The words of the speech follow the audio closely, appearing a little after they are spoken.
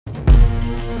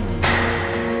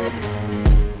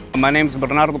My name is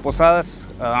Bernardo Posadas.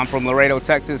 I'm from Laredo,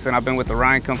 Texas, and I've been with the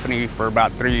Ryan Company for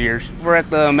about 3 years. We're at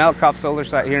the Malakoff solar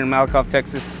site here in Malakoff,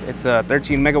 Texas. It's a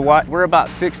 13 megawatt. We're about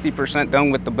 60% done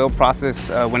with the build process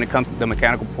when it comes to the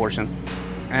mechanical portion.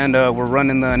 And we're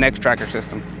running the Nextracker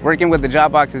system. Working with the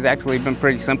job box has actually been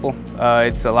pretty simple.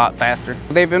 It's a lot faster.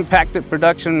 They've impacted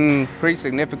production pretty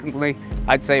significantly.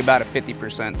 I'd say about a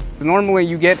 50%. Normally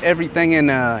you get everything in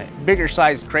bigger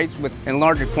sized crates in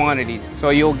larger quantities. So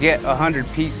you'll get 100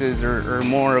 pieces or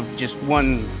more of just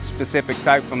one specific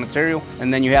type of material,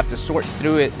 and then you have to sort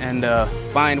through it and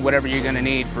find whatever you're gonna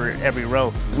need for every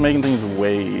row. It's making things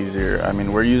way easier. I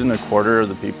mean, we're using a quarter of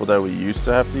the people that we used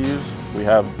to have to use. We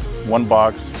have one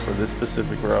box for this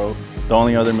specific row. The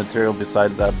only other material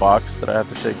besides that box that I have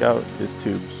to shake out is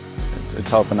tubes. It's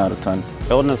helping out a ton.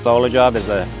 Building a solar job is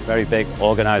a very big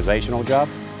organizational job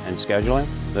and scheduling.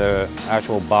 The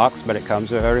actual box, when it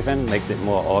comes with everything, makes it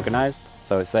more organized.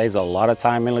 So it saves a lot of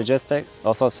time in logistics.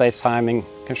 Also saves time in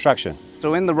construction.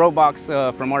 So in the row box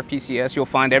from our PCS, you'll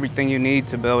find everything you need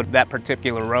to build that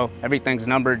particular row. Everything's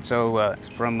numbered, so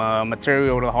from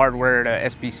material to hardware to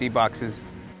SPC boxes.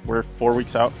 We're 4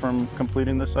 weeks out from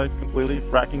completing the site completely,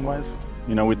 racking-wise.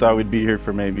 You know, we thought we'd be here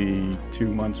for maybe 2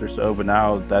 months or so, but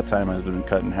now that time has been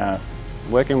cut in half.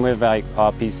 Working with our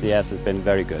PCS has been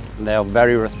very good. They're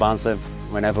very responsive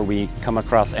whenever we come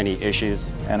across any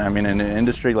issues. And I mean, in an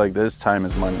industry like this, time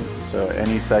is money. So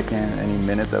any second, any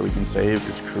minute that we can save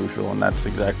is crucial, and that's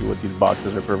exactly what these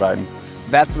boxes are providing.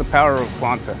 That's the power of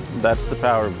Quanta. That's the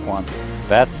power of Quanta.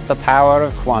 That's the power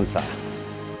of Quanta.